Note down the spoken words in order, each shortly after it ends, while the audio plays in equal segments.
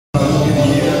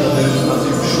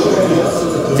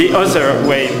The other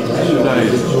way.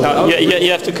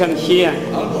 You have to come here.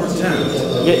 I'll pretend.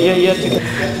 You have to.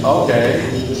 Okay.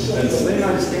 And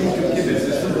Steina is going to give it.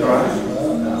 Is it right?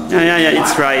 Yeah,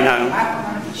 it's right now.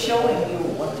 I'm showing you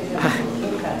what you have to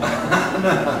look at.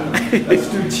 That's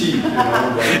too cheap, you know.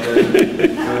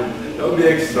 But, don't be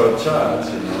extra charge,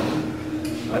 you know.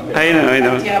 I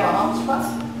know. Do you have a hotspot?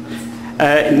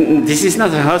 This is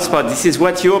not a hotspot. This is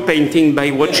what you're painting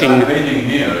by watching. I'm painting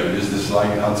here. Is this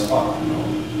like a hotspot, you know?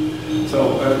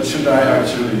 So should I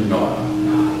actually not?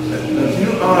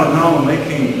 You are now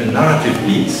making a narrative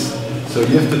piece. So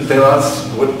you have to tell us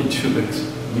what it should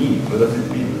mean. What does it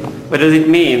mean? What does it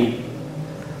mean?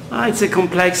 It's a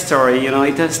complex story, you know.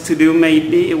 It has to do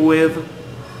maybe with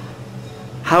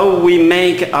how we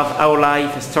make of our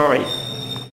life a story.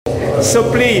 So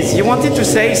please, you wanted to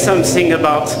say something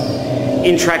about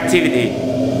interactivity.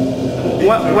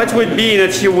 What would be in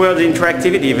a few words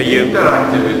interactivity for you?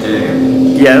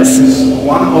 Interactivity. Yes. Is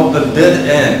one of the dead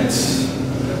ends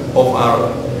of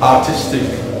our artistic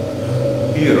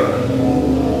era.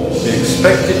 We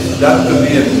expected that to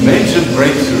be a major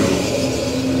breakthrough,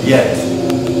 yet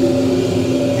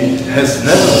it has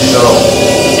never developed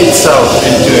itself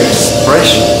into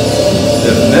expression.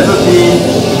 There's never been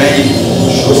made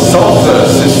software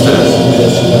system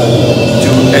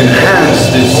to enhance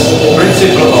this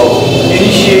principle of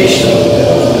initiation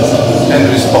and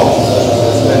response.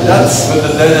 And that's what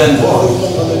the dead end was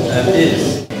and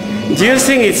is. Do you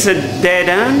think it's a dead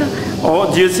end,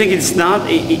 or do you think it's not?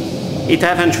 It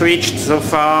haven't reached so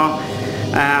far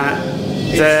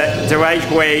the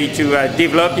right way to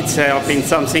develop itself in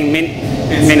something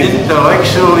It's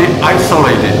intellectually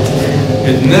isolated.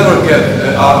 It never gets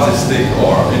the artistic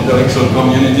or intellectual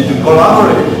community to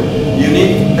collaborate. You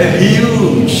need a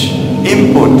huge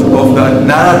input of the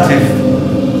narrative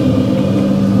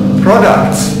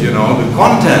products, you know, the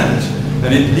content.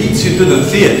 And it leads you to the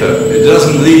theater. It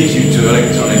doesn't lead you to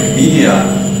electronic media.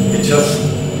 It just,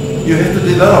 you have to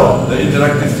develop the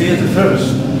interactive theater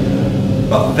first.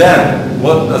 But then,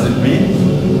 what does it mean?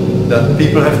 That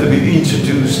people have to be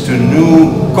introduced to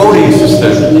new coding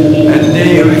systems, and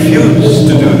they refuse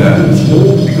to do that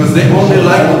because they only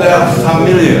like what they are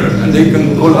familiar and they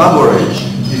can collaborate.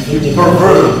 If you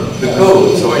pervert the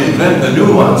codes or invent the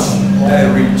new ones, they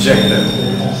reject them.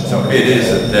 So it is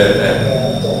a dead end.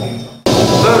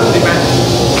 Third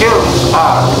dimension kills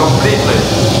art completely,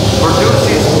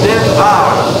 produces dead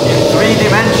art in 3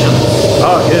 dimensions.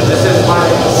 Oh, yes. This is my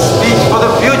speech for the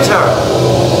future.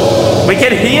 We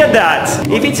can hear that.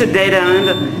 If it's a dead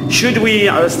end, should we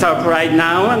stop right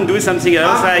now and do something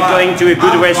else, like going to a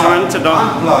good restaurant?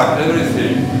 Unplug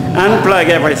everything. Unplug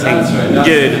everything. That's right. That's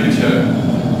Good. the future.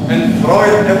 And throw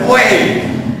it away.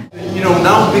 You know,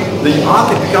 now the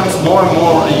art becomes more and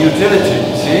more a utility,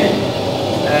 see?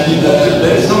 And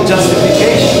there is no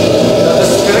justification. The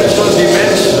spiritual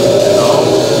dimension, you know,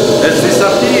 has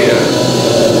disappeared.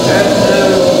 And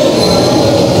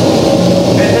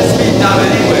it has been done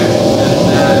anyway.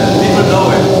 People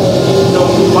know it. So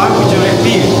why would you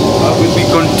repeat? I would be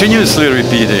continuously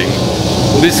repeating.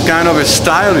 This kind of a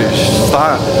stylish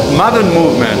style. Modern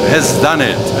movement has done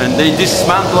it, and they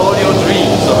dismantle all your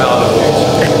dreams about the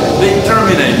future. They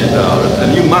terminated art,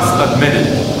 and you must admit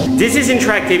it. This is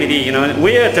interactivity, you know.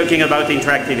 We are talking about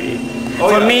interactivity.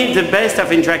 For me, the best of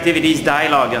interactivity is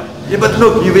dialogue. Yeah, but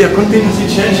look, we are continuously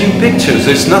changing pictures.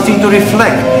 There's nothing to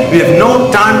reflect. We have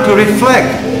no time to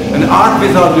reflect. And art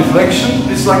without reflection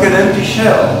is like an empty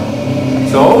shell.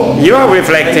 So you are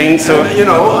reflecting, so you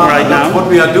know, right now what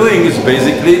we are doing is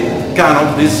basically kind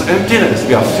of this emptiness.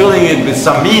 We are filling it with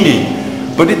some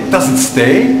meaning, but it doesn't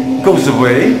stay, goes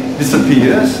away,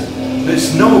 disappears.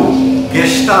 There's no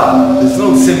gestalt. There's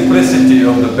no simplicity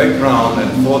of the background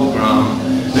and foreground.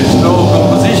 There's no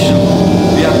composition.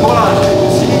 We are collaging.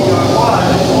 You see, you are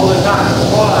collaging all the time.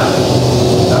 Collaging.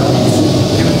 That means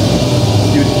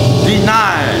you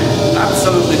deny,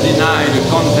 absolutely deny the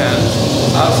content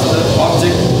as the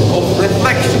object of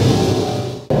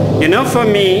reflection. You know, for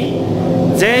me,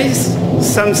 there's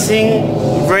something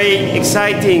very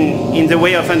exciting in the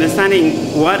way of understanding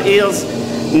what is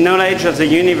knowledge of the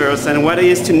universe and what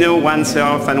is to know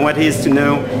oneself and what is to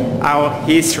know our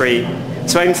history.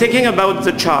 So I'm thinking about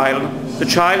the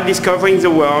child discovering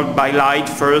the world by light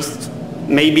first,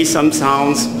 maybe some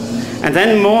sounds, and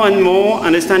then more and more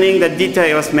understanding that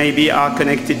details maybe are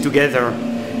connected together.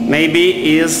 Maybe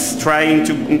he is trying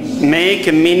to make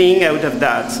a meaning out of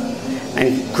that.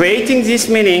 And creating this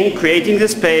meaning, creating the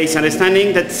space,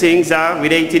 understanding that things are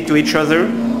related to each other,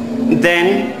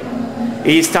 then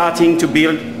he is starting to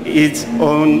build his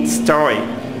own story.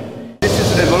 This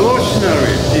is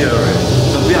evolutionary theory.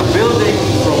 So we are building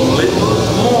from little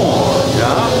to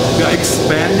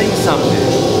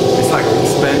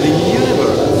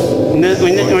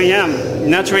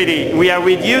not really. We are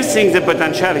reducing the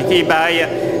potentiality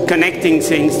by connecting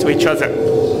things to each other.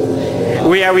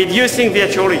 We are reducing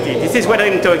virtuality. This is what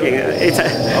I'm talking.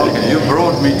 Okay, you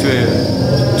brought me to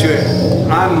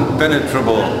an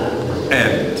unpenetrable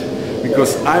end,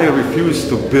 because I refuse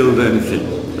to build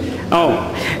anything.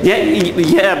 Oh,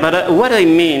 yeah, but what I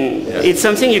mean, it's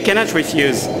something you cannot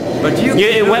refuse. But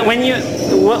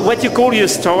what you call your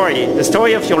story, the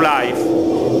story of your life,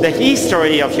 the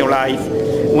history of your life,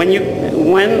 when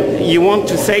you want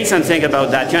to say something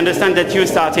about that, you understand that you're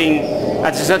starting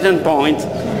at a certain point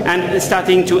and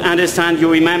starting to understand, you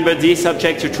remember this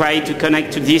object, you try to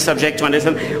connect to this object to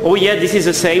understand, oh yeah, this is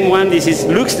the same one,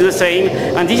 looks the same,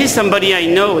 and this is somebody I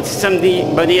know, it's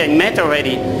somebody I met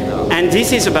already. And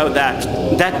this is about that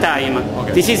time.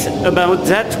 Okay. This is about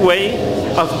that way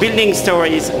of building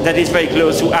stories that is very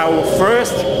close to our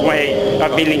first way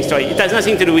of building stories. It has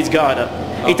nothing to do with God.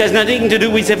 It has nothing to do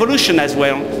with evolution as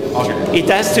well. Okay. It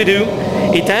has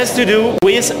to do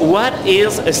with what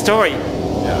is a story.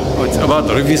 Yeah. It's about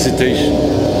revisitation.